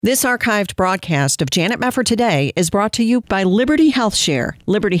This archived broadcast of Janet Mefford Today is brought to you by Liberty HealthShare.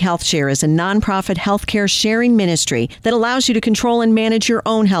 Liberty HealthShare is a nonprofit healthcare sharing ministry that allows you to control and manage your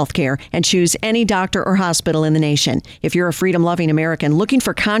own healthcare and choose any doctor or hospital in the nation. If you're a freedom-loving American looking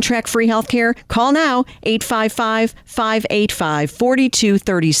for contract-free healthcare, call now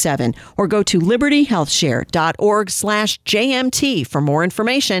 855-585-4237 or go to libertyhealthshare.org/JMT for more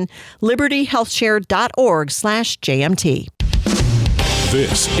information. libertyhealthshare.org/JMT.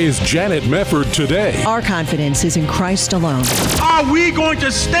 This is Janet Mefford Today. Our confidence is in Christ alone. Are we going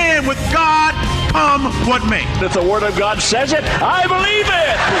to stand with God come what may? If the Word of God says it, I believe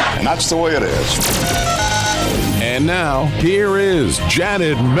it. And that's the way it is. And now, here is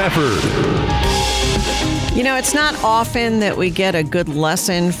Janet Mefford. You know, it's not often that we get a good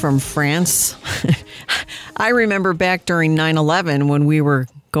lesson from France. I remember back during 9/11 when we were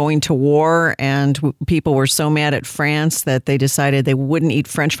going to war and people were so mad at France that they decided they wouldn't eat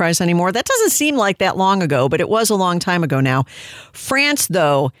French fries anymore. That doesn't seem like that long ago, but it was a long time ago now. France,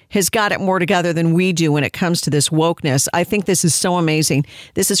 though, has got it more together than we do when it comes to this wokeness. I think this is so amazing.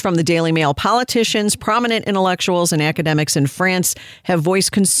 This is from the Daily Mail. Politicians, prominent intellectuals, and academics in France have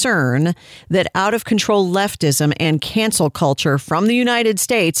voiced concern that out-of-control leftism and cancel culture from the United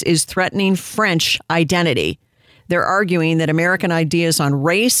States is threatening French identity. They're arguing that American ideas on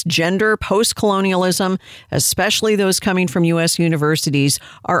race, gender, post-colonialism, especially those coming from U.S. universities,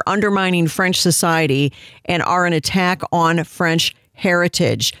 are undermining French society and are an attack on French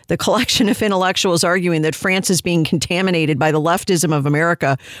heritage. The collection of intellectuals arguing that France is being contaminated by the leftism of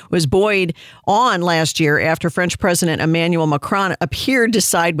America was buoyed on last year after French President Emmanuel Macron appeared to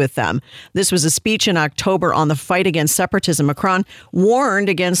side with them. This was a speech in October on the fight against separatism. Macron warned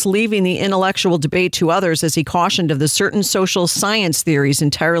against leaving the intellectual debate to others as he cautioned of the certain social science theories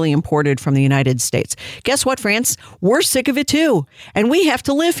entirely imported from the United States. Guess what, France? We're sick of it too, and we have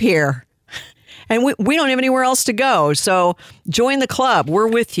to live here. And we don't have anywhere else to go. So join the club. We're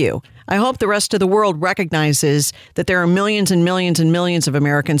with you. I hope the rest of the world recognizes that there are millions and millions and millions of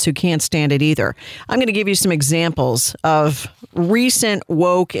Americans who can't stand it either. I'm going to give you some examples of recent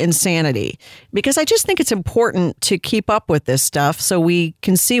woke insanity because I just think it's important to keep up with this stuff so we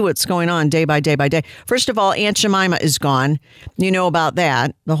can see what's going on day by day by day. First of all, Aunt Jemima is gone. You know about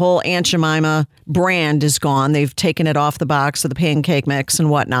that. The whole Aunt Jemima brand is gone. They've taken it off the box of the pancake mix and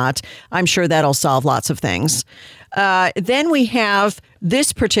whatnot. I'm sure that'll solve lots of things. Then we have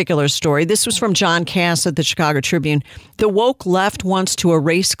this particular story. This was from John Cass at the Chicago Tribune. The woke left wants to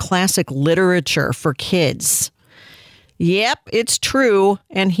erase classic literature for kids. Yep, it's true.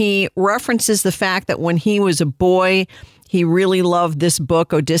 And he references the fact that when he was a boy, he really loved this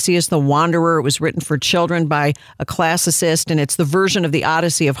book, Odysseus the Wanderer. It was written for children by a classicist, and it's the version of the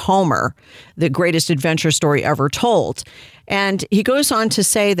Odyssey of Homer, the greatest adventure story ever told. And he goes on to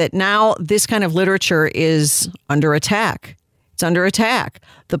say that now this kind of literature is under attack. It's under attack.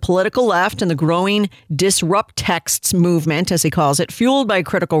 The political left and the growing disrupt texts movement, as he calls it, fueled by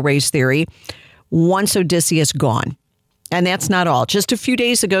critical race theory, wants Odysseus gone. And that's not all. Just a few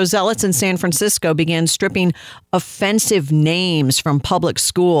days ago, zealots in San Francisco began stripping offensive names from public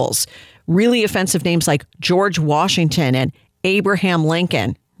schools. Really offensive names like George Washington and Abraham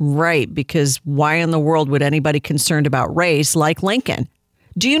Lincoln. Right, because why in the world would anybody concerned about race like Lincoln?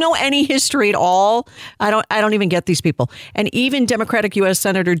 Do you know any history at all? I don't even get these people. And even Democratic U.S.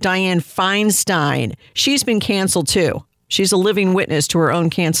 Senator Dianne Feinstein, she's been canceled too. She's a living witness to her own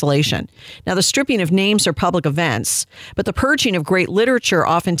cancellation. Now, the stripping of names are public events, but the purging of great literature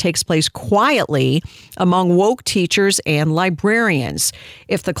often takes place quietly among woke teachers and librarians.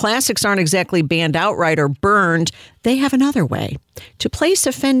 If the classics aren't exactly banned outright or burned, they have another way: to place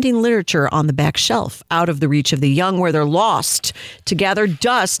offending literature on the back shelf, out of the reach of the young where they're lost, to gather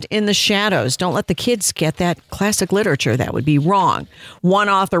dust in the shadows. Don't let the kids get that classic literature. That would be wrong. One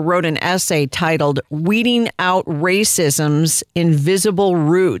author wrote an essay titled Weeding Out Racism's Invisible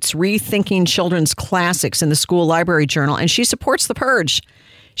Roots, Rethinking Children's Classics in the School Library Journal, and she supports the purge.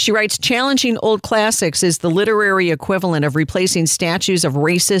 She writes, challenging old classics is the literary equivalent of replacing statues of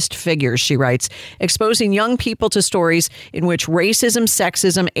racist figures, she writes, exposing young people to stories in which racism,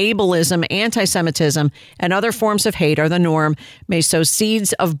 sexism, ableism, anti-Semitism, and other forms of hate are the norm may sow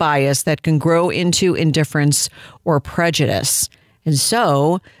seeds of bias that can grow into indifference or prejudice. And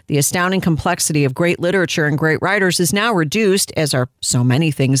so the astounding complexity of great literature and great writers is now reduced, as are so many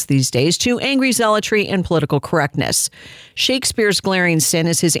things these days, to angry zealotry and political correctness. Shakespeare's glaring sin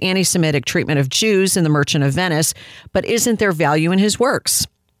is his anti-Semitic treatment of Jews in The Merchant of Venice, but isn't there value in his works?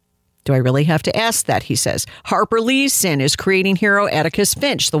 Do I really have to ask that, he says. Harper Lee's sin is creating hero Atticus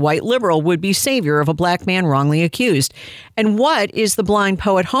Finch, the white liberal would-be savior of a black man wrongly accused. And what is the blind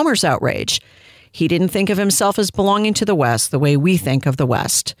poet Homer's outrage? He didn't think of himself as belonging to the West the way we think of the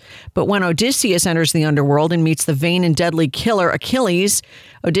West. But when Odysseus enters the underworld and meets the vain and deadly killer Achilles,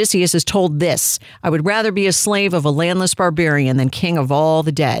 Odysseus is told this: I would rather be a slave of a landless barbarian than king of all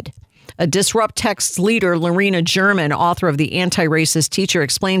the dead. A Disrupt Text's leader, Lorena German, author of The Anti-Racist Teacher,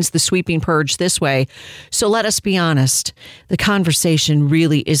 explains the sweeping purge this way. So let us be honest. The conversation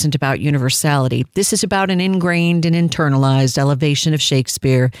really isn't about universality. This is about an ingrained and internalized elevation of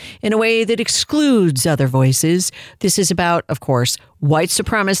Shakespeare in a way that excludes other voices. This is about, of course, white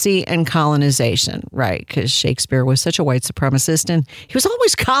supremacy and colonization, right? Because Shakespeare was such a white supremacist and he was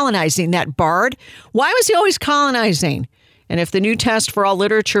always colonizing, that bard. Why was he always colonizing? And if the new test for all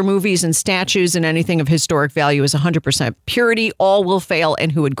literature, movies, and statues and anything of historic value is 100% purity, all will fail,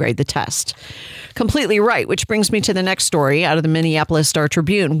 and who would grade the test? Completely right, which brings me to the next story out of the Minneapolis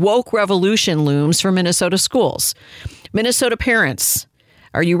Star-Tribune. Woke revolution looms for Minnesota schools. Minnesota parents,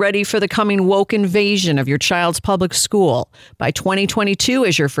 are you ready for the coming woke invasion of your child's public school? By 2022,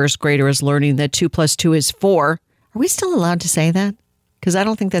 as your first grader is learning that 2 + 2 is 4, are we still allowed to say that? Because I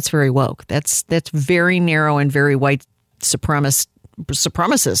don't think that's very woke. That's very narrow and very white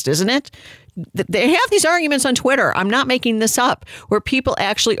supremacist, isn't it? They have these arguments on Twitter. I'm not making this up, where people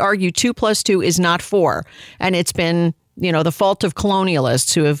actually argue 2 + 2 is not 4. And it's been, the fault of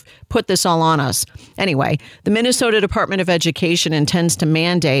colonialists who have put this all on us. Anyway, the Minnesota Department of Education intends to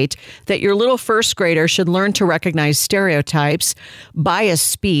mandate that your little first grader should learn to recognize stereotypes, biased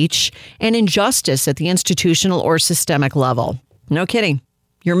speech, and injustice at the institutional or systemic level. No kidding.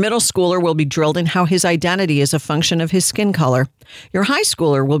 Your middle schooler will be drilled in how his identity is a function of his skin color. Your high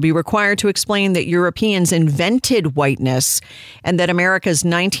schooler will be required to explain that Europeans invented whiteness and that America's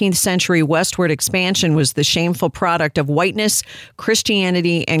 19th century westward expansion was the shameful product of whiteness,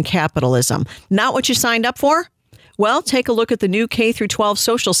 Christianity, and capitalism. Not what you signed up for? Well, take a look at the new K-12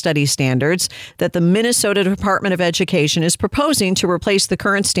 social studies standards that the Minnesota Department of Education is proposing to replace the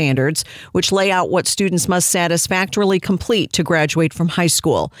current standards, which lay out what students must satisfactorily complete to graduate from high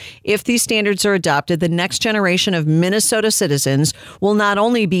school. If these standards are adopted, the next generation of Minnesota citizens will not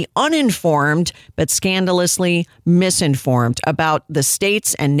only be uninformed, but scandalously misinformed about the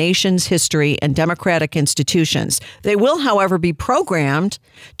state's and nation's history and democratic institutions. They will, however, be programmed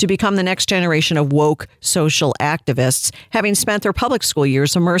to become the next generation of woke social activists, having spent their public school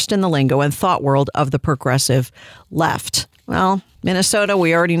years immersed in the lingo and thought world of the progressive left. Well, Minnesota,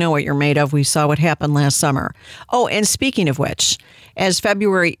 we already know what you're made of. We saw what happened last summer. Oh, and speaking of which, as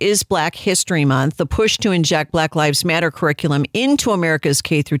February is Black History Month, the push to inject Black Lives Matter curriculum into America's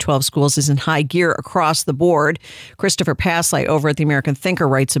K-12 schools is in high gear across the board. Christopher Passlight over at the American Thinker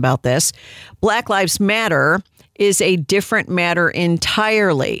writes about this. Black Lives Matter is a different matter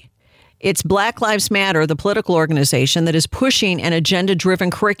entirely. It's Black Lives Matter, the political organization that is pushing an agenda-driven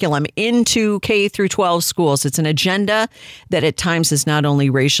curriculum into K-12 schools. It's an agenda that at times is not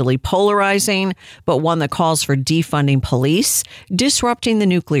only racially polarizing, but one that calls for defunding police, disrupting the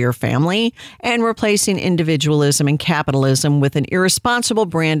nuclear family, and replacing individualism and capitalism with an irresponsible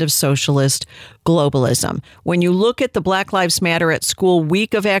brand of socialist globalism. When you look at the Black Lives Matter at School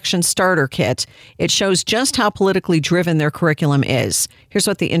Week of Action starter kit, it shows just how politically driven their curriculum is. Here's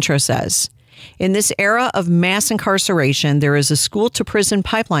what the intro says. In this era of mass incarceration, there is a school-to-prison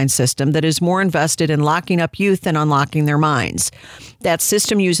pipeline system that is more invested in locking up youth than unlocking their minds. That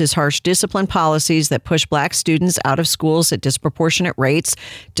system uses harsh discipline policies that push Black students out of schools at disproportionate rates,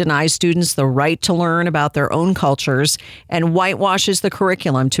 denies students the right to learn about their own cultures, and whitewashes the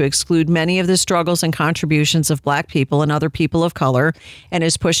curriculum to exclude many of the struggles and contributions of Black people and other people of color, and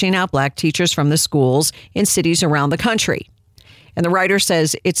is pushing out Black teachers from the schools in cities around the country. And the writer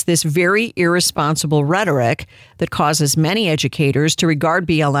says it's this very irresponsible rhetoric that causes many educators to regard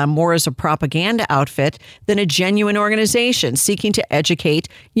BLM more as a propaganda outfit than a genuine organization seeking to educate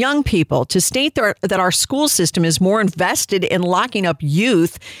young people. To state that our school system is more invested in locking up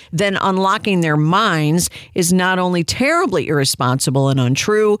youth than unlocking their minds is not only terribly irresponsible and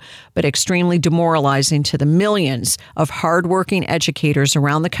untrue, but extremely demoralizing to the millions of hardworking educators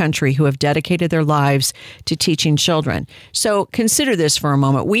around the country who have dedicated their lives to teaching children. So consider this for a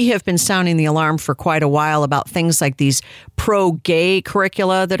moment. We have been sounding the alarm for quite a while about things like these pro-gay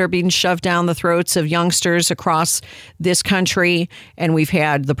curricula that are being shoved down the throats of youngsters across this country. And we've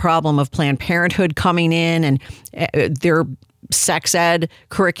had the problem of Planned Parenthood coming in and their sex ed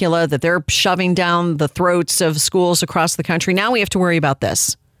curricula that they're shoving down the throats of schools across the country. Now we have to worry about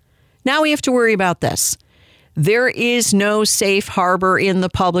this. There is no safe harbor in the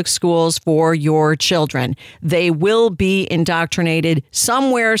public schools for your children. They will be indoctrinated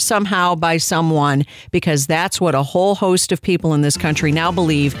somewhere, somehow, by someone, because that's what a whole host of people in this country now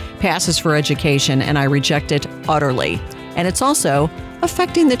believe passes for education, and I reject it utterly. And it's also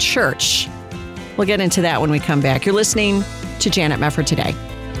affecting the church. We'll get into that when we come back. You're listening to Janet Mefford Today.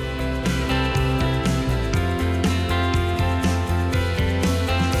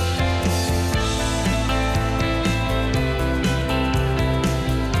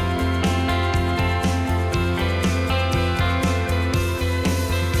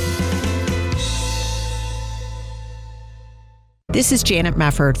 This is Janet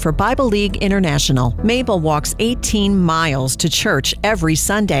Mefford for Bible League International. Mabel walks 18 miles to church every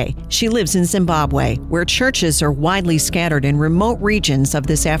Sunday. She lives in Zimbabwe, where churches are widely scattered in remote regions of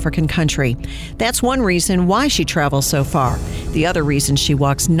this African country. That's one reason why she travels so far. The other reason she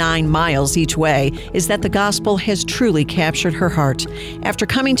walks 9 miles each way is that the gospel has truly captured her heart. After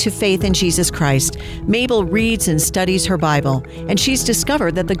coming to faith in Jesus Christ, Mabel reads and studies her Bible, and she's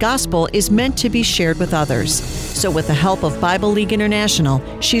discovered that the gospel is meant to be shared with others. So with the help of Bible League International,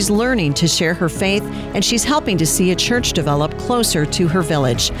 she's learning to share her faith, and she's helping to see a church develop closer to her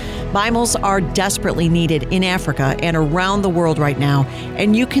village. Bibles are desperately needed in Africa and around the world right now,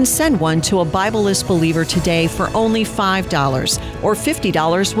 and you can send one to a Bibleless believer today for only $5, or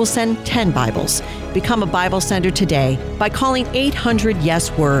 $50 will send 10 Bibles. Become a Bible sender today by calling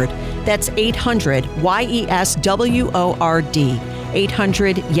 800-YES-WORD. That's 800-YESWORD.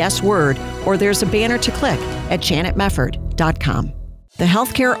 800-YES-WORD, or there's a banner to click at janetmefford.com. The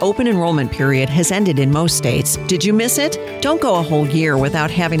healthcare open enrollment period has ended in most states. Did you miss it? Don't go a whole year without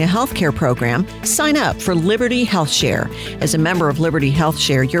having a healthcare program. Sign up for Liberty Health Share. As a member of Liberty Health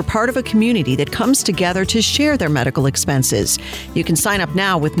Share, you're part of a community that comes together to share their medical expenses. You can sign up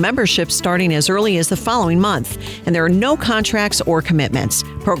now with memberships starting as early as the following month, and there are no contracts or commitments.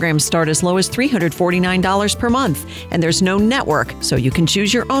 Programs start as low as $349 per month, and there's no network, so you can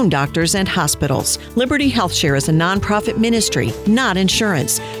choose your own doctors and hospitals. Liberty Health Share is a nonprofit ministry, not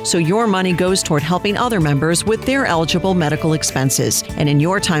insurance, so your money goes toward helping other members with their eligible medical expenses. And in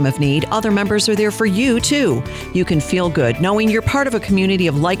your time of need, other members are there for you, too. You can feel good knowing you're part of a community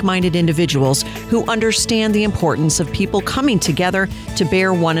of like-minded individuals who understand the importance of people coming together to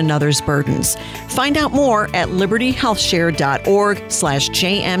bear one another's burdens. Find out more at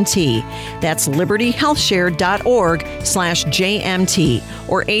libertyhealthshare.org/JMT. That's libertyhealthshare.org/JMT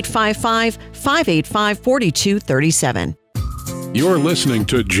or 855-585-4237. You're listening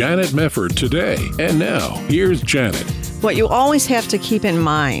to Janet Mefford Today. And now, here's Janet. What you always have to keep in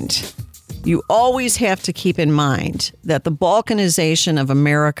mind, that the balkanization of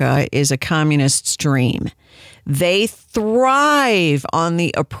America is a communist's dream. They thrive on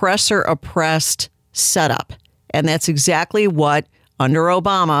the oppressor-oppressed setup. And that's exactly what, under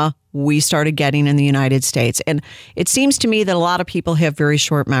Obama, we started getting in the United States. And it seems to me that a lot of people have very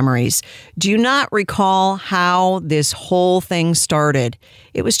short memories. Do you not recall how this whole thing started?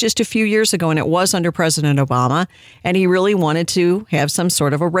 It was just a few years ago, and it was under President Obama, and he really wanted to have some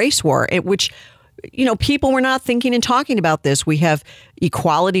sort of a race war, which, you know, people were not thinking and talking about this. We have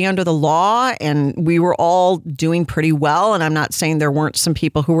equality under the law, and we were all doing pretty well. And I'm not saying there weren't some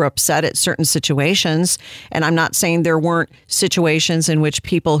people who were upset at certain situations. And I'm not saying there weren't situations in which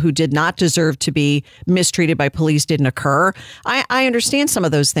people who did not deserve to be mistreated by police didn't occur. I understand some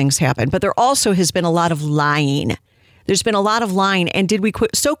of those things happen, but there also has been a lot of lying. There's been a lot of lying. And did we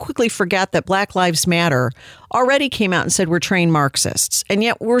so quickly forget that Black Lives Matter already came out and said we're trained Marxists? And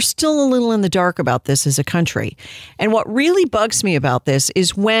yet we're still a little in the dark about this as a country. And what really bugs me about this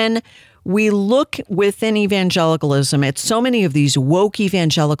is when we look within evangelicalism at so many of these woke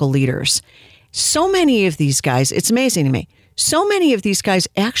evangelical leaders, so many of these guys, it's amazing to me, so many of these guys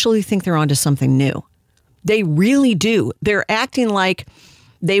actually think they're onto something new. They really do. They're acting like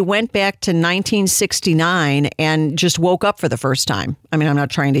they went back to 1969 and just woke up for the first time. I mean, I'm not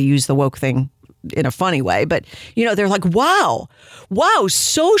trying to use the woke thing in a funny way, but, you know, they're like, wow,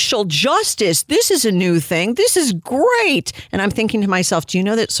 social justice. This is a new thing. This is great. And I'm thinking to myself, do you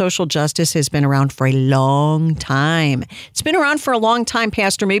know that social justice has been around for a long time? It's been around for a long time,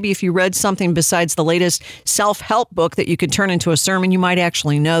 Pastor. Maybe if you read something besides the latest self-help book that you could turn into a sermon, you might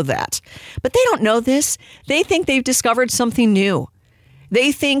actually know that. But they don't know this. They think they've discovered something new.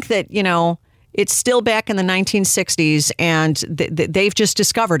 They think that, you know, it's still back in the 1960s and they've just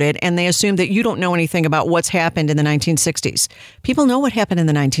discovered it, and they assume that you don't know anything about what's happened in the 1960s. People know what happened in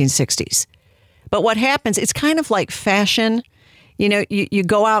the 1960s. But what happens, it's kind of like fashion. You know, you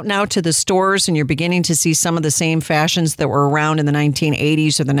go out now to the stores and you're beginning to see some of the same fashions that were around in the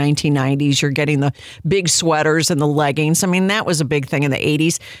 1980s or the 1990s. You're getting the big sweaters and the leggings. I mean, that was a big thing in the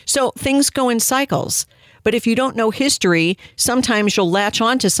 80s. So things go in cycles. But if you don't know history, sometimes you'll latch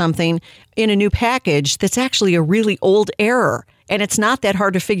onto something in a new package that's actually a really old error. And it's not that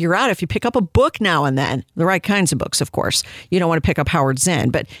hard to figure out if you pick up a book now and then, the right kinds of books, of course. You don't want to pick up Howard Zinn.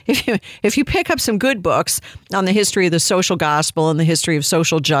 But if you pick up some good books on the history of the social gospel and the history of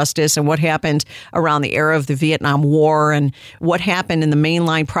social justice and what happened around the era of the Vietnam War and what happened in the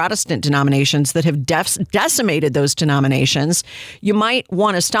mainline Protestant denominations that have decimated those denominations, you might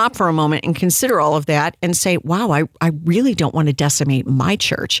want to stop for a moment and consider all of that and say, wow, I really don't want to decimate my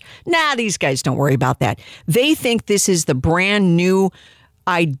church. Nah, these guys don't worry about that. They think this is the brand new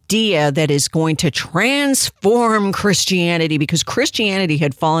idea that is going to transform Christianity, because Christianity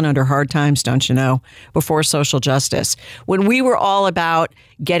had fallen under hard times, don't you know, before social justice. When we were all about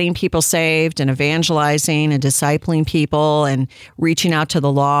getting people saved and evangelizing and discipling people and reaching out to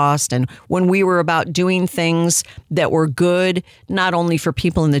the lost, and when we were about doing things that were good, not only for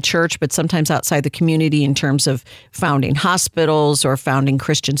people in the church, but sometimes outside the community in terms of founding hospitals or founding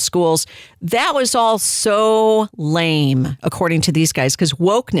Christian schools, that was all so lame, according to these guys, because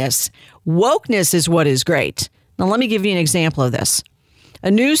wokeness is what is great. Now, let me give you an example of this.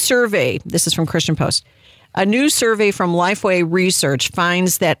 A new survey, this is from Christian Post, a new survey from Lifeway Research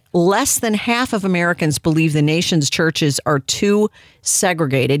finds that less than half of Americans believe the nation's churches are too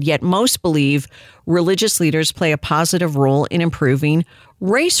segregated, yet most believe religious leaders play a positive role in improving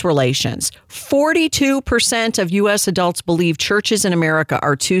race relations. 42% of U.S. adults believe churches in America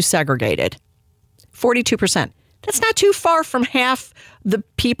are too segregated. 42%. That's not too far from half the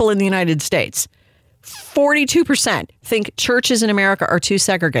people in the United States. 42% think churches in America are too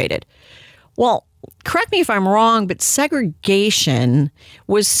segregated. Well, correct me if I'm wrong, but segregation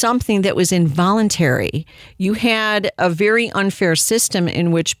was something that was involuntary. You had a very unfair system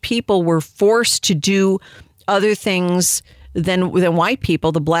in which people were forced to do other things than white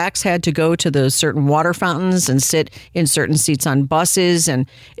people. The blacks had to go to the certain water fountains and sit in certain seats on buses, and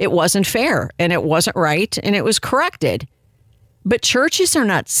it wasn't fair, and it wasn't right, and it was corrected. But churches are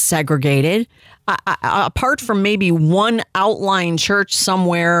not segregated. Apart from maybe one outlying church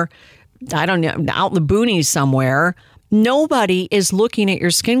somewhere, I don't know, out in the boonies somewhere, nobody is looking at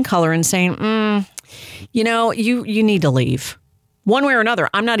your skin color and saying, you know, you need to leave. One way or another.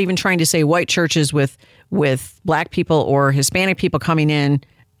 I'm not even trying to say white churches with black people or Hispanic people coming in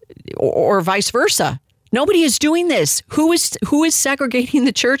or vice versa. Nobody is doing this. Who is segregating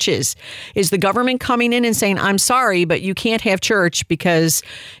the churches? Is the government coming in and saying, I'm sorry, but you can't have church because,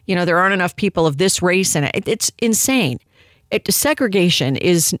 you know, there aren't enough people of this race? And it's insane. Segregation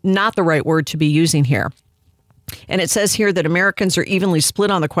is not the right word to be using here. And it says here that Americans are evenly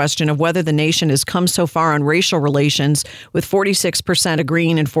split on the question of whether the nation has come so far on racial relations, with 46%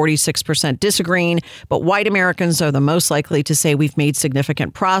 agreeing and 46% disagreeing. But white Americans are the most likely to say we've made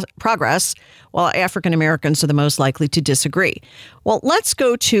significant progress, while African Americans are the most likely to disagree. Well, let's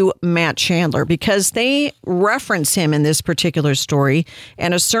go to Matt Chandler, because they reference him in this particular story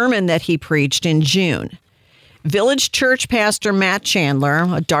and a sermon that he preached in June. Village Church pastor Matt Chandler,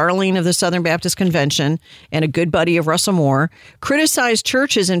 a darling of the Southern Baptist Convention and a good buddy of Russell Moore, criticized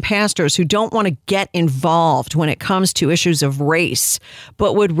churches and pastors who don't want to get involved when it comes to issues of race,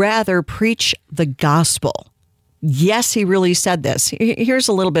 but would rather preach the gospel. Yes, he really said this. Here's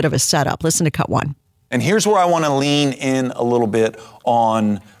a little bit of a setup. Listen to cut one. And here's where I want to lean in a little bit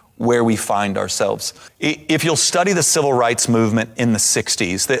on where we find ourselves. If you'll study the civil rights movement in the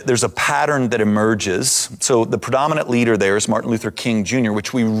 60s, there's a pattern that emerges. So the predominant leader there is Martin Luther King Jr.,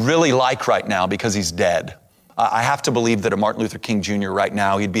 which we really like right now because he's dead. I have to believe that a Martin Luther King Jr. right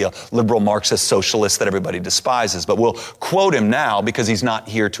now, he'd be a liberal Marxist socialist that everybody despises. But we'll quote him now because he's not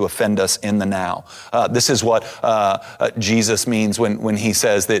here to offend us in the now. This is what Jesus means when he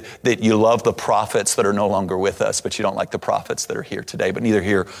says that you love the prophets that are no longer with us, but you don't like the prophets that are here today, but neither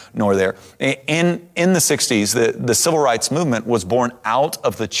here nor there. In the 60s, the civil rights movement was born out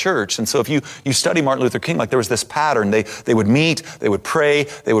of the church. And so if you study Martin Luther King, like there was this pattern. They would meet, they would pray,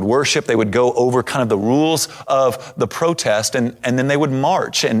 they would worship, they would go over kind of the rules of the protest, and then they would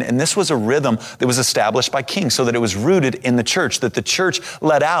march. And this was a rhythm that was established by King so that it was rooted in the church, that the church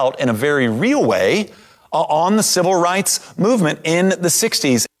let out in a very real way on the civil rights movement in the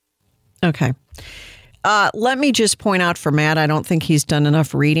 60s. Okay. Let me just point out for Matt, I don't think he's done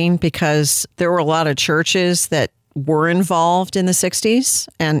enough reading, because there were a lot of churches that were involved in the 60s,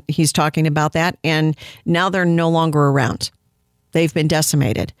 and he's talking about that, and now they're no longer around. They've been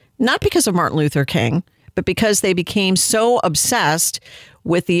decimated. Not because of Martin Luther King, but because they became so obsessed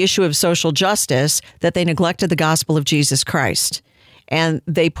with the issue of social justice that they neglected the gospel of Jesus Christ. And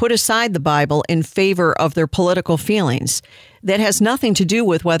they put aside the Bible in favor of their political feelings. That has nothing to do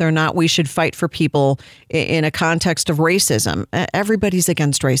with whether or not we should fight for people in a context of racism. Everybody's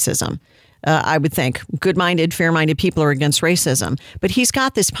against racism. I would think good-minded, fair-minded people are against racism. But he's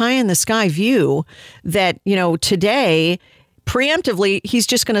got this pie-in-the-sky view that, today, preemptively, he's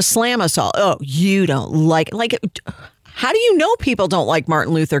just going to slam us all. Oh, you don't like how do you know people don't like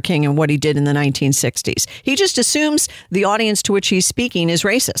Martin Luther King and what he did in the 1960s? He just assumes the audience to which he's speaking is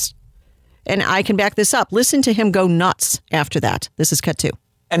racist. And I can back this up. Listen to him go nuts after that. This is cut 2.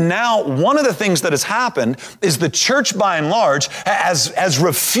 And now one of the things that has happened is the church by and large has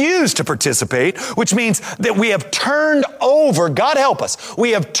refused to participate, which means that we have turned over, God help us,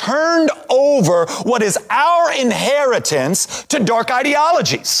 we have turned over what is our inheritance to dark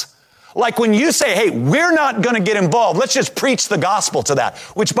ideologies. Like when you say, hey, we're not going to get involved, let's just preach the gospel to that,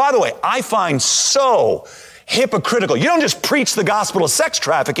 which, by the way, I find so hypocritical. You don't just preach the gospel of sex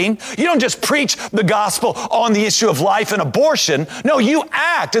trafficking. You don't just preach the gospel on the issue of life and abortion. No, you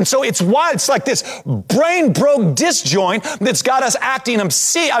act. And so it's like this brain broke disjoint that's got us acting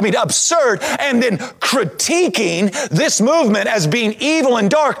absurd and then critiquing this movement as being evil and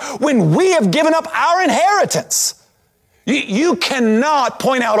dark when we have given up our inheritance. You cannot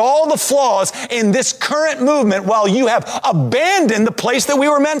point out all the flaws in this current movement while you have abandoned the place that we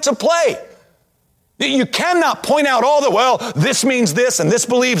were meant to play. You cannot point out this means this, and this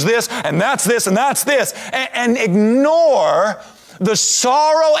believes this, and that's this, and ignore the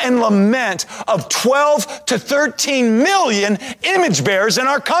sorrow and lament of 12 to 13 million image bearers in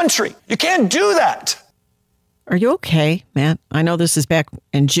our country. You can't do that. Are you okay, Matt? I know this is back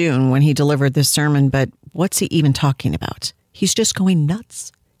in June when he delivered this sermon, but what's he even talking about? He's just going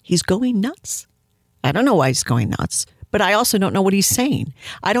nuts. He's going nuts. I don't know why he's going nuts, but I also don't know what he's saying.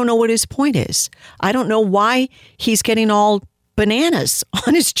 I don't know what his point is. I don't know why he's getting all bananas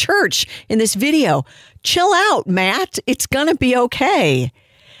on his church in this video. Chill out, Matt. It's going to be okay.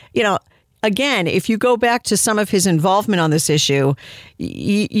 Again, if you go back to some of his involvement on this issue,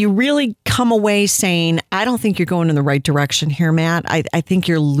 you really come away saying, I don't think you're going in the right direction here, Matt. I think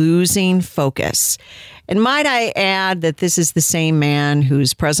you're losing focus. And might I add that this is the same man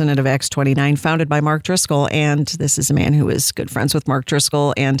who's president of Acts 29, founded by Mark Driscoll. And this is a man who is good friends with Mark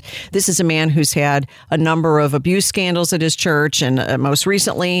Driscoll. And this is a man who's had a number of abuse scandals at his church. And most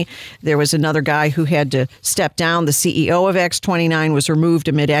recently, there was another guy who had to step down. The CEO of Acts 29 was removed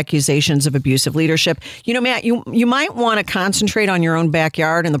amid accusations of abusive leadership. Matt, you might want to concentrate on your own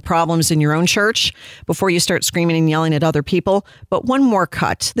backyard and the problems in your own church before you start screaming and yelling at other people. But one more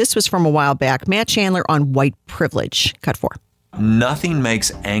cut. This was from a while back. Matt Chandler on white privilege. Cut 4. Nothing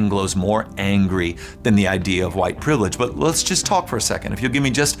makes Anglos more angry than the idea of white privilege. But let's just talk for a second, if you'll give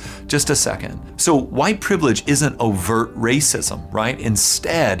me just a second. So white privilege isn't overt racism, right?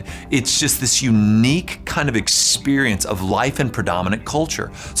 Instead, it's just this unique kind of experience of life in predominant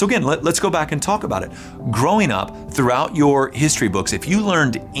culture. So again, let's go back and talk about it. Growing up, throughout your history books, if you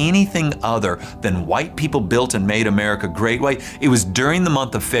learned anything other than white people built and made America great white, it was during the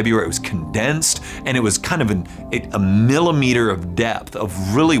month of February. It was condensed, and it was kind of a millimeter of depth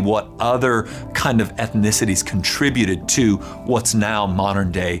of really what other kind of ethnicities contributed to what's now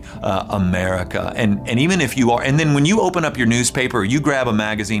modern day America. And even if you are, and then when you open up your newspaper or you grab a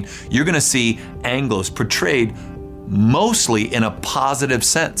magazine, you're going to see Anglos portrayed mostly in a positive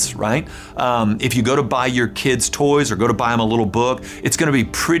sense, right? If you go to buy your kids toys or go to buy them a little book, it's going to be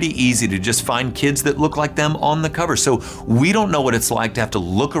pretty easy to just find kids that look like them on the cover. So we don't know what it's like to have to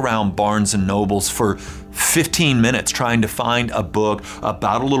look around Barnes and Nobles for 15 minutes trying to find a book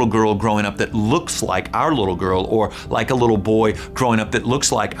about a little girl growing up that looks like our little girl, or like a little boy growing up that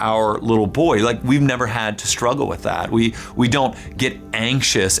looks like our little boy. Like, we've never had to struggle with that. We don't get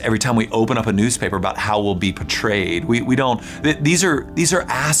anxious every time we open up a newspaper about how we'll be portrayed. We don't. These are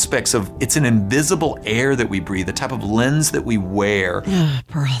aspects of, it's an invisible air that we breathe, the type of lens that we wear.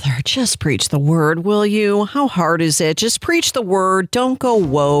 Brother, just preach the word, will you? How hard is it? Just preach the word. Don't go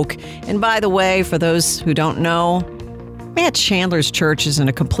woke. And by the way, for those who don't know, Matt Chandler's church is in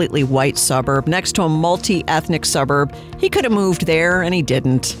a completely white suburb next to a multi-ethnic suburb. He could have moved there, and he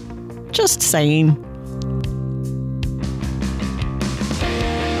didn't. Just saying.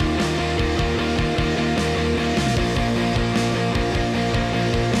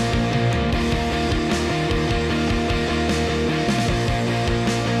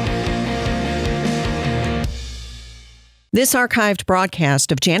 This archived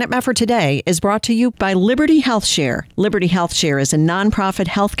broadcast of Janet Mefford Today is brought to you by Liberty HealthShare. Liberty HealthShare is a nonprofit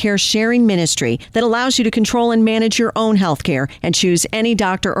healthcare sharing ministry that allows you to control and manage your own healthcare and choose any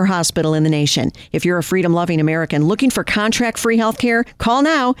doctor or hospital in the nation. If you're a freedom-loving American looking for contract-free healthcare, call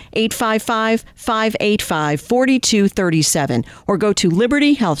now 855-585-4237 or go to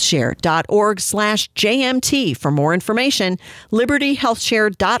libertyhealthshare.org/JMT for more information.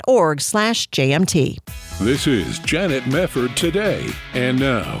 libertyhealthshare.org/JMT. This is Janet Mefford Today. And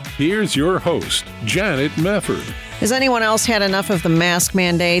now, here's your host, Janet Mefford. Has anyone else had enough of the mask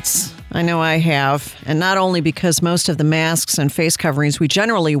mandates? I know I have. And not only because most of the masks and face coverings we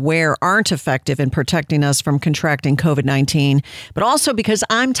generally wear aren't effective in protecting us from contracting COVID-19, but also because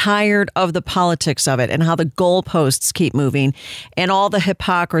I'm tired of the politics of it and how the goalposts keep moving and all the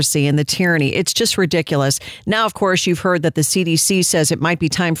hypocrisy and the tyranny. It's just ridiculous. Now, of course, you've heard that the CDC says it might be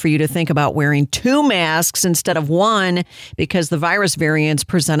time for you to think about wearing 2 masks instead of 1 because the virus variants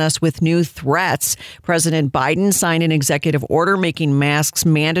present us with new threats. President Biden signed an executive order making masks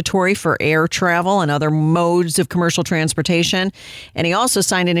mandatory for air travel and other modes of commercial transportation. And he also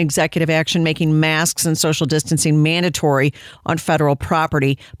signed an executive action making masks and social distancing mandatory on federal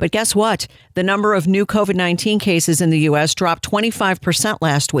property. But guess what? The number of new COVID-19 cases in the U.S. dropped 25%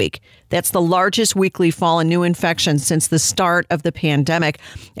 last week. That's the largest weekly fall in new infections since the start of the pandemic.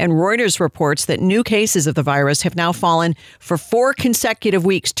 And Reuters reports that new cases of the virus have now fallen for 4 consecutive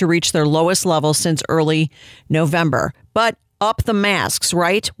weeks to reach their lowest level since early November. But up the masks,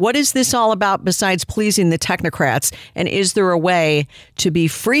 right? What is this all about besides pleasing the technocrats? And is there a way to be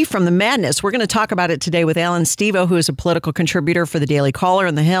free from the madness? We're going to talk about it today with Alan Stevo, who is a political contributor for the Daily Caller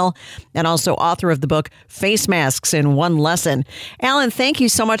and The Hill, and also author of the book Face Masks in One Lesson. Alan, thank you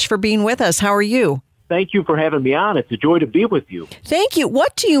so much for being with us. How are you? Thank you for having me on. It's a joy to be with you. Thank you.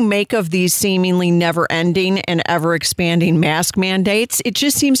 What do you make of these seemingly never-ending and ever-expanding mask mandates? It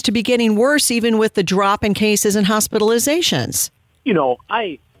just seems to be getting worse, even with the drop in cases and hospitalizations. You know,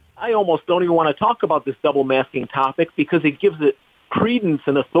 I almost don't even want to talk about this double masking topic because it gives it credence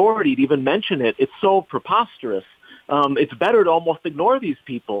and authority to even mention it. It's so preposterous. It's better to almost ignore these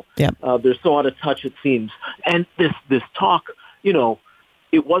people. Yep. They're so out of touch, it seems. And this talk, you know,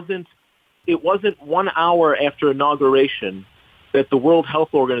 it wasn't 1 hour after inauguration that the World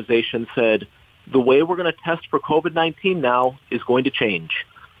Health Organization said the way we're going to test for COVID-19 now is going to change.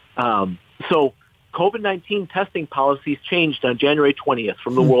 So COVID-19 testing policies changed on January 20th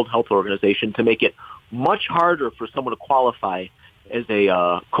from the World Health Organization to make it much harder for someone to qualify as a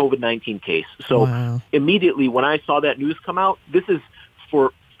COVID-19 case. So Immediately when I saw that news come out, this is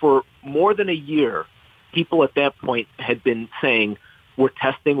for more than a year, people at that point had been saying, we're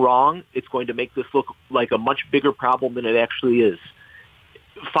testing wrong. It's going to make this look like a much bigger problem than it actually is.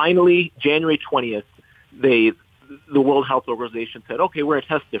 Finally, January 20th, the World Health Organization said, okay, we're going to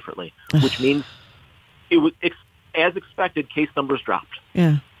test differently, which means it was, as expected, case numbers dropped.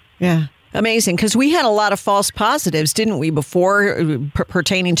 Yeah. Amazing, because we had a lot of false positives, didn't we, before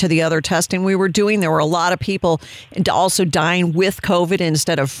pertaining to the other testing we were doing? There were a lot of people also dying with COVID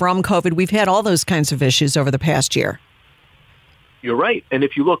instead of from COVID. We've had all those kinds of issues over the past year. You're right. And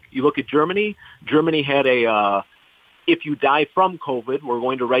if you look at Germany, Germany had if you die from COVID, we're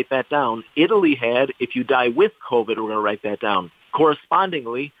going to write that down. Italy had, if you die with COVID, we're going to write that down.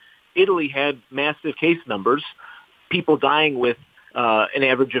 Correspondingly, Italy had massive case numbers, people dying with an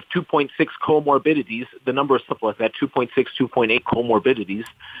average of 2.6 comorbidities. The number is something like that, 2.6, 2.8 comorbidities.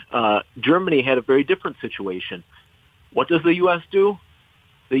 Germany had a very different situation. What does the U.S. do?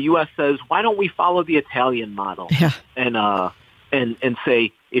 The U.S. says, why don't we follow the Italian model? Yeah. And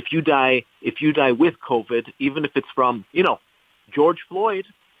say, if you die with COVID, even if it's from, George Floyd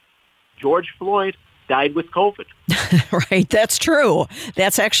died with COVID. Right. That's true.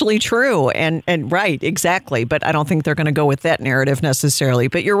 That's actually true. And right, exactly. But I don't think they're going to go with that narrative necessarily.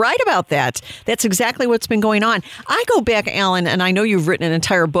 But you're right about that. That's exactly what's been going on. I go back, Alan, and I know you've written an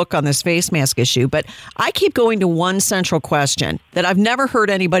entire book on this face mask issue, but I keep going to one central question that I've never heard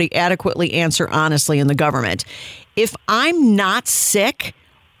anybody adequately answer honestly in the government. If I'm not sick,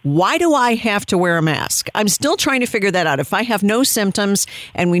 why do I have to wear a mask? I'm still trying to figure that out. If I have no symptoms,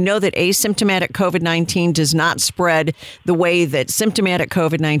 and we know that asymptomatic COVID-19 does not spread the way that symptomatic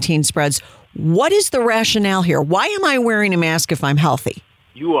COVID-19 spreads, what is the rationale here? Why am I wearing a mask if I'm healthy?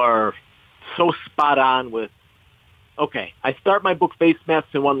 You are so spot on with, okay, I start my book Face Masks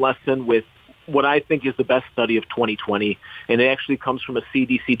in One Lesson with what I think is the best study of 2020, and it actually comes from a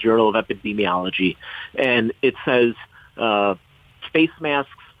CDC Journal of Epidemiology. And it says face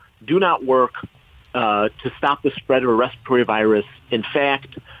masks do not work to stop the spread of a respiratory virus. In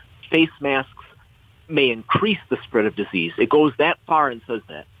fact, face masks may increase the spread of disease. It goes that far and says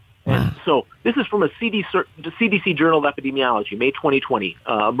that. And so this is from a CDC Journal of Epidemiology, May 2020.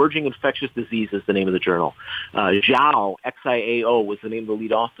 Emerging Infectious Disease is the name of the journal. Xiao, Xiao, was the name of the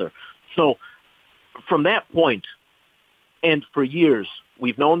lead author. So from that point, and for years,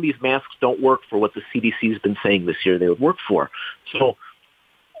 we've known these masks don't work for what the CDC has been saying this year they would work for. So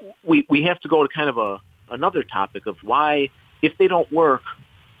we have to go to kind of another topic of why, if they don't work,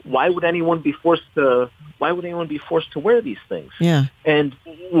 why would anyone be forced to wear these things? Yeah. And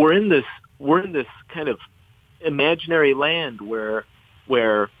we're in this kind of imaginary land where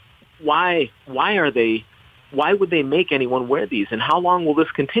why would they make anyone wear these, and how long will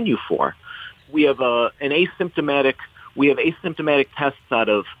this continue for? We have asymptomatic tests out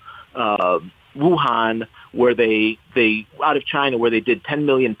of Wuhan, where they out of China, where they did 10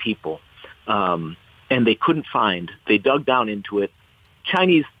 million people, and they couldn't find. They dug down into it.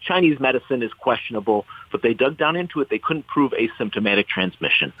 Chinese medicine is questionable, but they dug down into it. They couldn't prove asymptomatic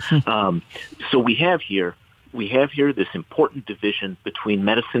transmission. So we have here this important division between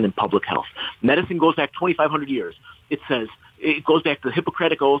medicine and public health. Medicine goes back 2,500 years. It goes back to the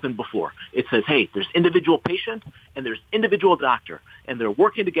Hippocratic Oath and before. It says, hey, there's individual patient and there's individual doctor, and they're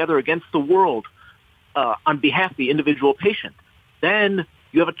working together against the world on behalf of the individual patient. Then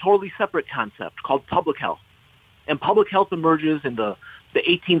you have a totally separate concept called public health. And public health emerges in the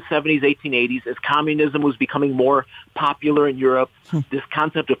 1870s, 1880s, as communism was becoming more popular in Europe. This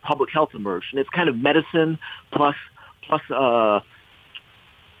concept of public health emerged, and it's kind of medicine plus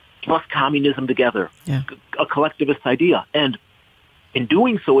communism together, a collectivist idea. And in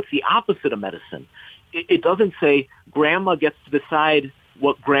doing so, it's the opposite of medicine. It doesn't say grandma gets to decide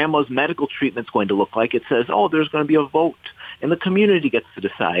what grandma's medical treatment's going to look like. It says, there's going to be a vote, and the community gets to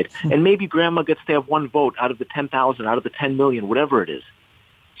decide. And maybe grandma gets to have one vote out of the 10,000, out of the 10 million, whatever it is.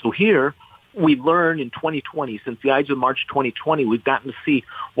 So here we learn in 2020, since the Ides of March 2020, we've gotten to see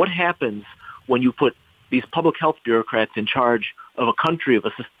what happens when you put these public health bureaucrats in charge of a country, of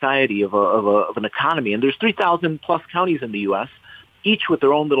a society, of an economy. And there's 3,000 plus counties in the U.S., each with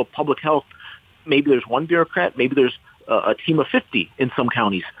their own little public health. Maybe there's one bureaucrat, maybe there's a team of 50 in some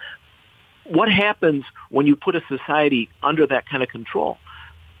counties. What happens when you put a society under that kind of control?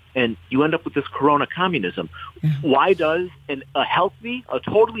 And you end up with this corona communism. Why does a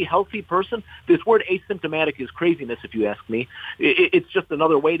totally healthy person, this word asymptomatic is craziness if you ask me. It's just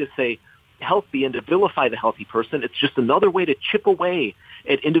another way to say healthy and to vilify the healthy person. It's just another way to chip away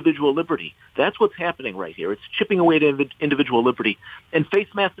at individual liberty. That's what's happening right here. It's chipping away at individual liberty. And face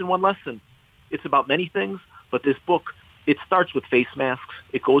masks in one lesson. It's about many things, but this book, it starts with face masks.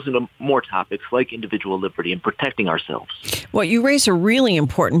 It goes into more topics like individual liberty and protecting ourselves. Well, you raise a really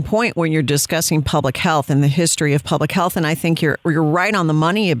important point when you're discussing public health and the history of public health, and I think you're right on the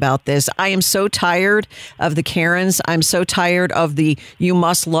money about this. I am so tired of the Karens. I'm so tired of the you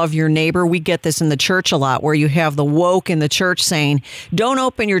must love your neighbor. We get this in the church a lot, where you have the woke in the church saying, don't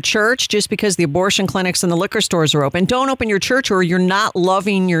open your church just because the abortion clinics and the liquor stores are open. Don't open your church or you're not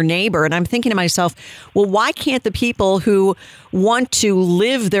loving your neighbor. And I'm thinking to myself, well, why can't the people who want to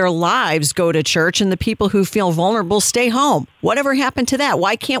live their lives go to church, and the people who feel vulnerable stay home? Whatever happened to that?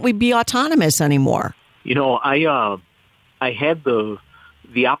 Why can't we be autonomous anymore? You know, I had the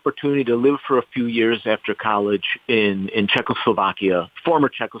opportunity to live for a few years after college in Czechoslovakia, former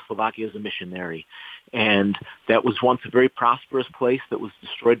Czechoslovakia, as a missionary. And that was once a very prosperous place that was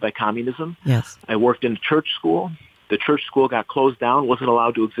destroyed by communism. Yes. I worked in a church school. The church school got closed down, wasn't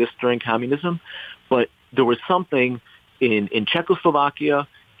allowed to exist during communism. But there was something in Czechoslovakia,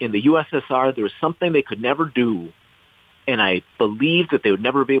 in the USSR, there was something they could never do, and I believed that they would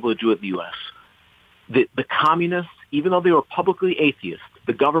never be able to do it in the U.S. The communists, even though they were publicly atheist,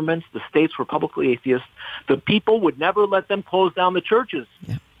 the governments, the states were publicly atheist, the people would never let them close down the churches.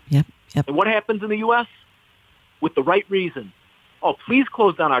 Yep. And what happens in the U.S.? With the right reason. Oh, please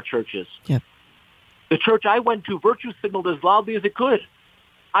close down our churches. Yep. The church I went to virtue signaled as loudly as it could.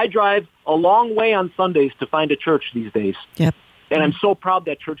 I drive a long way on Sundays to find a church these days. Yep. And I'm so proud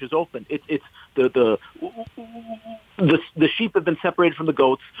that church is open. It's the sheep have been separated from the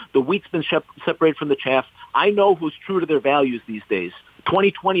goats. The wheat's been separated from the chaff. I know who's true to their values these days.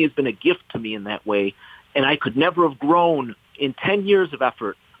 2020 has been a gift to me in that way, and I could never have grown in 10 years of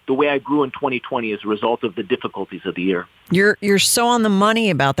effort the way I grew in 2020 as a result of the difficulties of the year. You're so on the money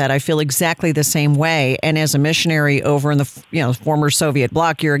about that. I feel exactly the same way. And as a missionary over in the former Soviet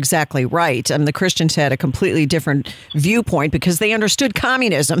bloc, you're exactly right. The Christians had a completely different viewpoint because they understood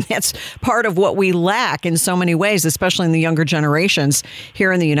communism. That's part of what we lack in so many ways, especially in the younger generations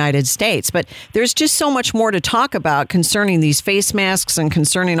here in the United States. But there's just so much more to talk about concerning these face masks and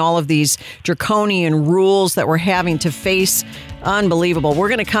concerning all of these draconian rules that we're having to face. Unbelievable. We're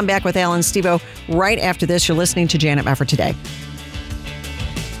going to come back with Alan Stevo right after this. You're listening to Janet Mefford Today.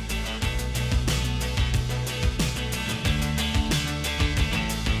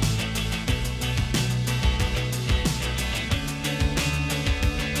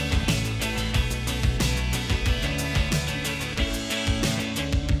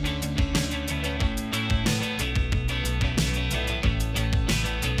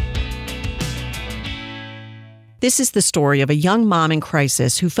 This is the story of a young mom in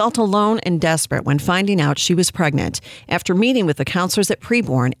crisis who felt alone and desperate when finding out she was pregnant. After meeting with the counselors at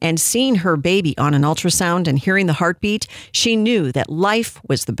Preborn and seeing her baby on an ultrasound and hearing the heartbeat, she knew that life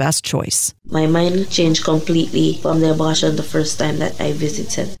was the best choice. My mind changed completely from the abortion the first time that I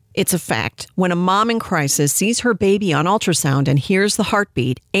visited. It's a fact. When a mom in crisis sees her baby on ultrasound and hears the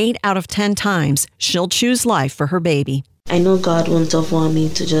heartbeat, 8 out of 10 times, she'll choose life for her baby. I know God wouldn't have wanted me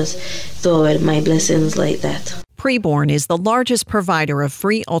to just throw away my blessings like that. Preborn is the largest provider of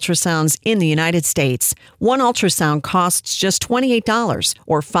free ultrasounds in the United States. One ultrasound costs just $28,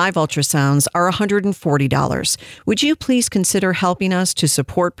 or 5 ultrasounds are $140. Would you please consider helping us to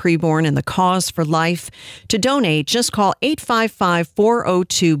support Preborn and the cause for life? To donate, just call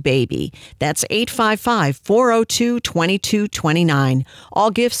 855-402-BABY. That's 855-402-2229. All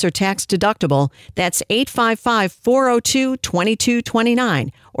gifts are tax deductible. That's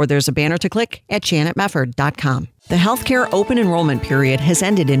 855-402-2229. Or there's a banner to click at janetmefford.com. The healthcare open enrollment period has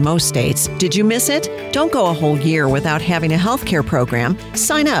ended in most states. Did you miss it? Don't go a whole year without having a healthcare program.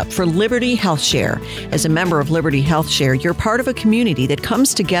 Sign up for Liberty Health Share. As a member of Liberty Health Share, you're part of a community that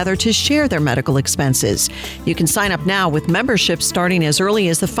comes together to share their medical expenses. You can sign up now with membership starting as early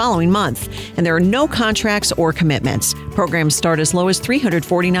as the following month, and there are no contracts or commitments. Programs start as low as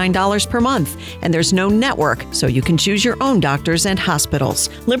 $349 per month, and there's no network, so you can choose your own doctors and hospitals.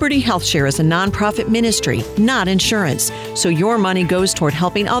 Liberty Health Share is a nonprofit ministry, not insurance, so your money goes toward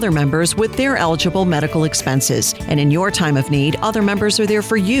helping other members with their eligible medical expenses. And in your time of need, other members are there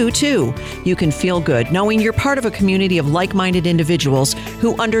for you, too. You can feel good knowing you're part of a community of like-minded individuals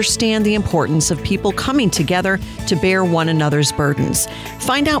who understand the importance of people coming together to bear one another's burdens.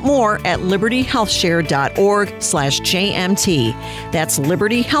 Find out more at libertyhealthshare.org/JMT. That's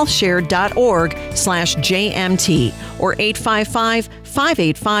libertyhealthshare.org/JMT or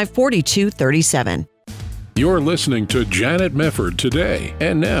 855-585-4237. You're listening to Janet Mefford Today.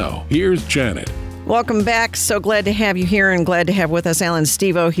 And now, here's Janet. Welcome back. So glad to have you here and glad to have with us Alan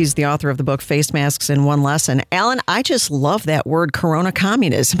Stevo. He's the author of the book Face Masks in One Lesson. Alan, I just love that word, corona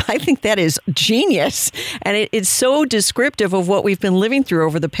communism. I think that is genius. And it's so descriptive of what we've been living through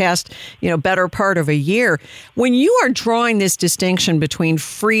over the past, better part of a year. When you are drawing this distinction between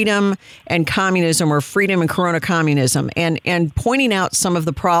freedom and communism or freedom and corona communism and pointing out some of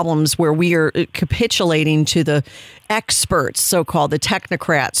the problems where we are capitulating to the experts, so-called the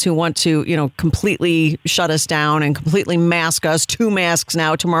technocrats who want to, completely shut us down and completely mask us. 2 masks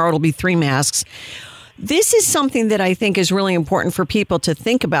now. Tomorrow it'll be 3 masks. This is something that I think is really important for people to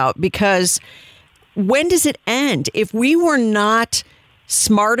think about, because when does it end? If we were not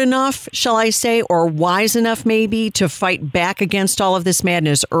smart enough, shall I say, or wise enough maybe to fight back against all of this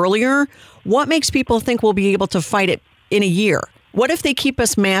madness earlier, what makes people think we'll be able to fight it in a year? What if they keep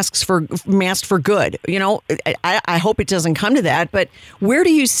us masked for good? I hope it doesn't come to that. But where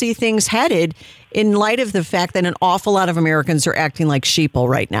do you see things headed in light of the fact that an awful lot of Americans are acting like sheeple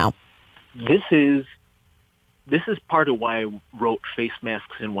right now? This is part of why I wrote Face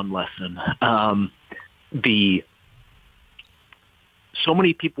Masks in One Lesson. So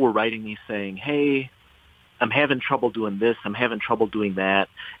many people were writing me saying, "Hey, I'm having trouble doing this. I'm having trouble doing that."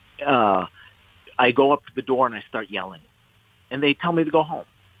 I go up to the door and I start yelling. And they tell me to go home.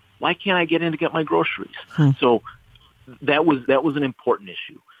 Why can't I get in to get my groceries? So that was an important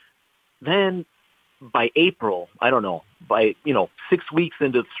issue. Then by April, by 6 weeks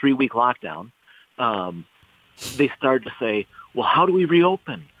into the 3-week lockdown, they started to say, well, how do we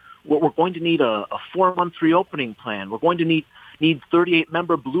reopen? Well, we're going to need a 4-month reopening plan. We're going to need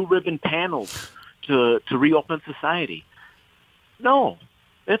 38-member blue ribbon panels to reopen society. No,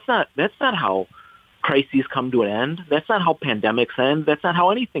 that's not how crises come to an end. That's not how pandemics end. That's not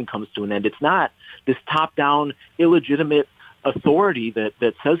how anything comes to an end. It's not this top-down, illegitimate authority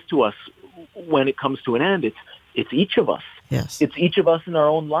that says to us when it comes to an end, it's each of us. Yes. It's each of us in our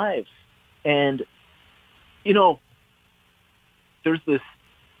own lives. And, there's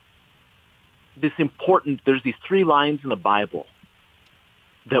there's these 3 lines in the Bible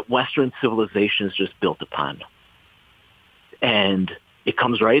that Western civilization is just built upon. And it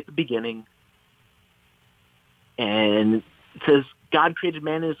comes right at the beginning. And it says, God created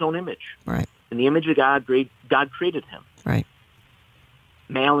man in his own image. Right. In the image of God, God created him. Right.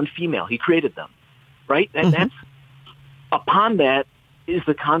 Male and female, he created them. Right? And that's, upon that is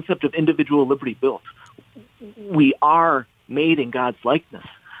the concept of individual liberty built. We are made in God's likeness.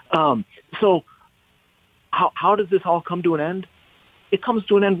 So how does this all come to an end? It comes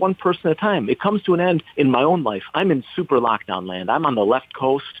to an end one person at a time. It comes to an end in my own life. I'm in super lockdown land. I'm on the left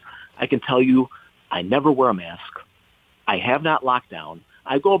coast. I can tell you I never wear a mask. I have not locked down.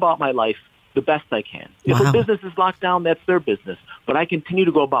 I go about my life the best I can. If a business is locked down, that's their business. But I continue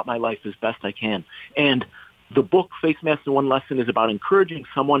to go about my life as best I can. And the book, Face Masks in One Lesson, is about encouraging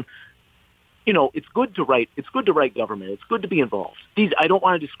someone. It's good to write. It's good to write government. It's good to be involved. I don't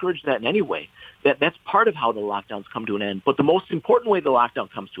want to discourage that in any way. That's part of how the lockdowns come to an end. But the most important way the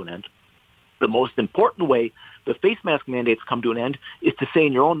lockdown comes to an end, the most important way the face mask mandates come to an end, is to say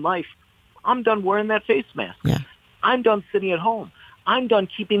in your own life, I'm done wearing that face mask. Yeah. I'm done sitting at home. I'm done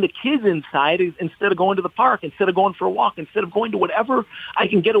keeping the kids inside instead of going to the park, instead of going for a walk, instead of going to whatever I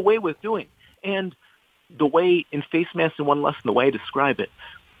can get away with doing. And the way in Face Masks in One Lesson, the way I describe it,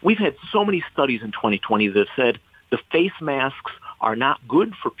 we've had so many studies in 2020 that have said the face masks are not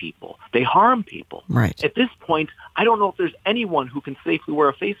good for people. They harm people. Right. At this point, I don't know if there's anyone who can safely wear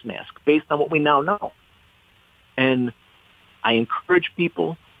a face mask based on what we now know. And I encourage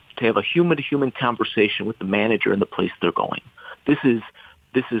people to have a human-to-human conversation with the manager in the place they're going.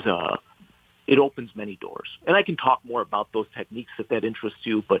 It opens many doors. And I can talk more about those techniques if that interests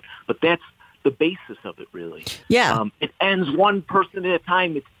you, but that's the basis of it, really. Yeah. It ends one person at a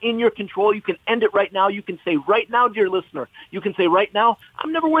time. It's in your control. You can end it right now. You can say right now, dear listener, you can say right now,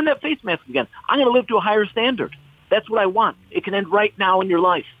 I'm never wearing that face mask again. I'm going to live to a higher standard. That's what I want. It can end right now in your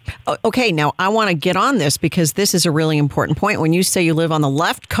life. Okay, now I want to get on this because this is a really important point. When you say you live on the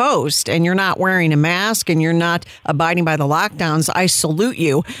left coast and you're not wearing a mask and you're not abiding by the lockdowns, I salute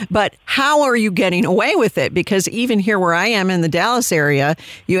you. But how are you getting away with it? Because even here where I am in the Dallas area,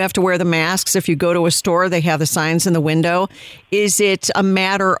 you have to wear the masks. If you go to a store, they have the signs in the window. Is it a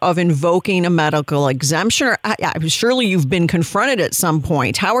matter of invoking a medical exemption? Or, surely you've been confronted at some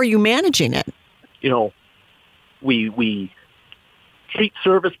point. How are you managing it? We treat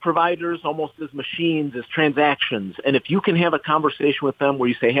service providers almost as machines, as transactions. And if you can have a conversation with them where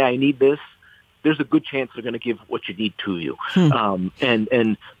you say, hey, I need this, there's a good chance they're going to give what you need to you.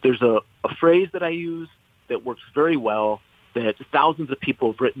 And there's a phrase that I use that works very well, that thousands of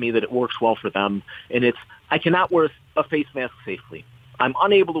people have written me that it works well for them. And it's, I cannot wear a face mask safely. I'm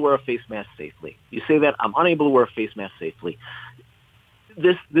unable to wear a face mask safely. You say that, I'm unable to wear a face mask safely.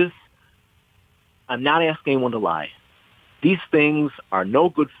 I'm not asking anyone to lie. These things are no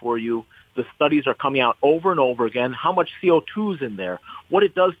good for you. The studies are coming out over and over again. How much CO2 is in there? What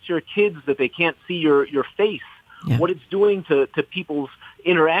it does to your kids that they can't see your face. Yeah. What it's doing to people's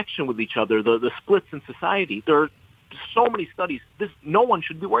interaction with each other, the splits in society. There are so many studies. No one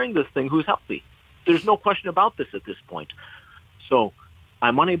should be wearing this thing who's healthy. There's no question about this at this point. So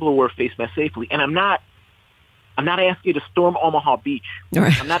I'm unable to wear a face mask safely. And I'm not asking you to storm Omaha Beach.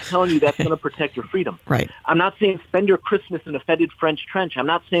 Right. I'm not telling you that's going to protect your freedom. Right. I'm not saying spend your Christmas in a fetid French trench. I'm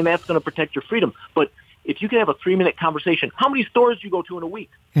not saying that's going to protect your freedom. But if you can have a 3-minute conversation, how many stores do you go to in a week?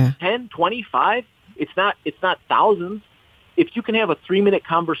 10, 20, 5? It's not thousands. If you can have a 3-minute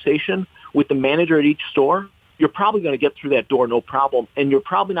conversation with the manager at each store, you're probably going to get through that door no problem, and you're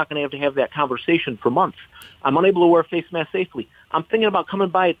probably not going to have that conversation for months. I'm unable to wear a face mask safely. I'm thinking about coming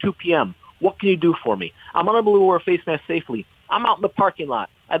by at 2 p.m. What can you do for me? I'm unable to wear a face mask safely. I'm out in the parking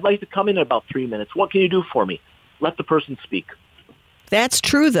lot. I'd like to come in about 3 minutes. What can you do for me? Let the person speak. That's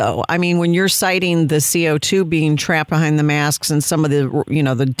true, though. I mean, when you're citing the CO2 being trapped behind the masks and some of the,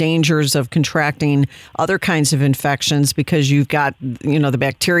 the dangers of contracting other kinds of infections because you've got, the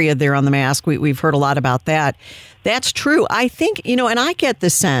bacteria there on the mask. We've heard a lot about that. That's true. I think, and I get the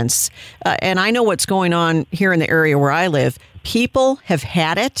sense, and I know what's going on here in the area where I live. People have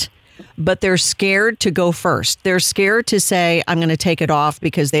had it, but they're scared to go first. They're scared to say, I'm going to take it off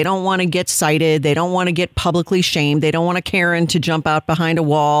because they don't want to get cited. They don't want to get publicly shamed. They don't want a Karen to jump out behind a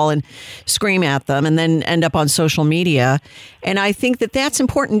wall and scream at them and then end up on social media. And I think that that's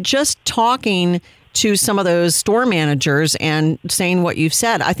important. Just talking to some of those store managers and saying what you've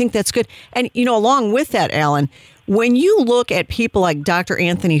said, I think that's good. And, along with that, Alan, When you look at people like Dr.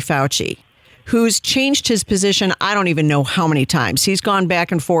 Anthony Fauci, who's changed his position, I don't even know how many times. He's gone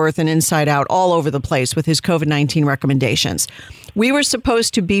back and forth and inside out all over the place with his COVID-19 recommendations. We were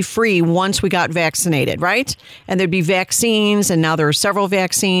supposed to be free once we got vaccinated, right? And there'd be vaccines, and now there are several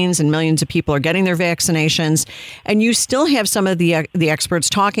vaccines, and millions of people are getting their vaccinations. And you still have some of the experts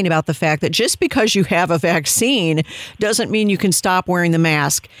talking about the fact that just because you have a vaccine doesn't mean you can stop wearing the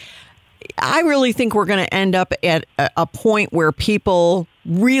mask. I really think we're going to end up at a point where people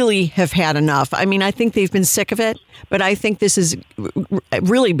really have had enough. I mean, I think they've been sick of it, but I think this is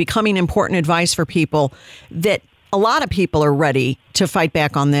really becoming important advice for people that a lot of people are ready to fight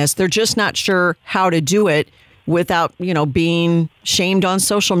back on this. They're just not sure how to do it without, being shamed on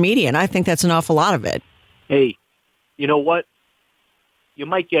social media. And I think that's an awful lot of it. Hey, you know what? You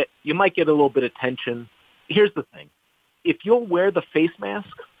might get a little bit of tension. Here's the thing. If you'll wear the face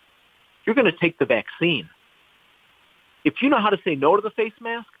mask, you're going to take the vaccine. If you know how to say no to the face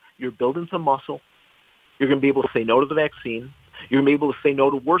mask, you're building some muscle. You're going to be able to say no to the vaccine. You're going to be able to say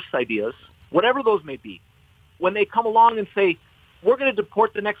no to worse ideas, whatever those may be. When they come along and say, we're going to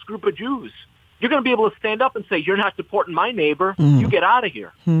deport the next group of Jews, you're going to be able to stand up and say, you're not deporting my neighbor. You get out of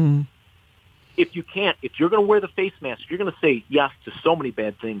here. If you can't, if you're going to wear the face mask, you're going to say yes to so many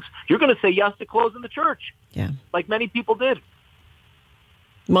bad things. You're going to say yes to closing the church, like many people did.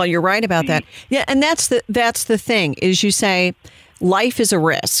 Well, you're right about that. Yeah, and that's the thing, is you say life is a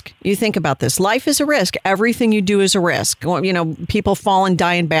risk. You think about this. Life is a risk. Everything you do is a risk. People fall and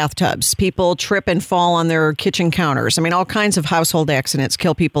die in bathtubs. People trip and fall on their kitchen counters. I mean, all kinds of household accidents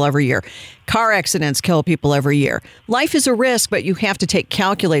kill people every year. Car accidents kill people every year. Life is a risk, but you have to take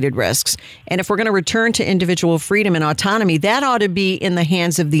calculated risks. And if we're going to return to individual freedom and autonomy, that ought to be in the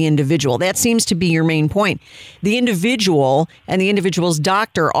hands of the individual. That seems to be your main point. The individual and the individual's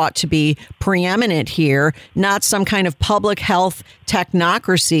doctor ought to be preeminent here, not some kind of public health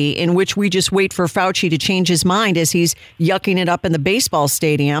technocracy in which we just wait for Fauci to change his mind as he's yucking it up in the baseball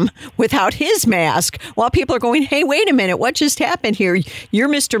stadium without his mask, while people are going, hey, wait a minute, what just happened here? You're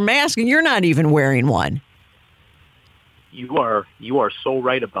Mr. Mask and you're not even wearing one. You are so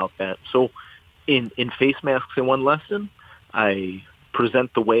right about that. So in Face Masks in One Lesson, I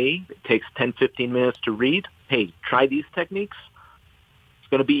present the way. It takes 10, 15 minutes to read. Hey, try these techniques. It's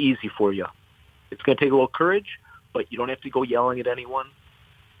going to be easy for you. It's going to take a little courage, but you don't have to go yelling at anyone.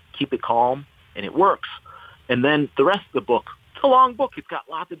 Keep it calm, and it works. And then the rest of the book, it's a long book. It's got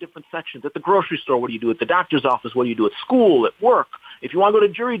lots of different sections. At the grocery store, what do you do? At the doctor's office, what do you do? At school, at work. If you want to go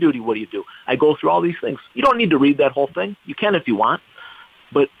to jury duty, what do you do? I go through all these things. You don't need to read that whole thing. You can if you want.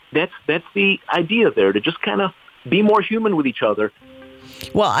 But that's the idea there, to just kind of be more human with each other.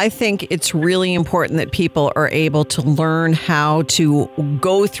 Well, I think it's really important that people are able to learn how to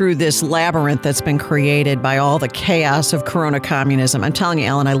go through this labyrinth that's been created by all the chaos of corona communism. I'm telling you,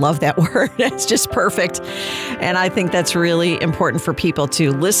 Alan, I love that word. It's just perfect. And I think that's really important for people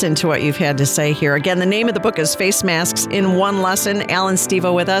to listen to what you've had to say here. Again, the name of the book is Face Masks in One Lesson. Alan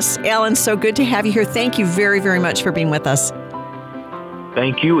Stevo with us. Alan, so good to have you here. Thank you very, very much for being with us.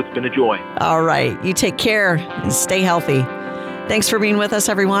 Thank you. It's been a joy. All right. You take care and stay healthy. Thanks for being with us,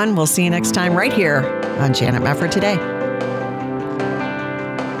 everyone. We'll see you next time right here on Janet Mefford Today.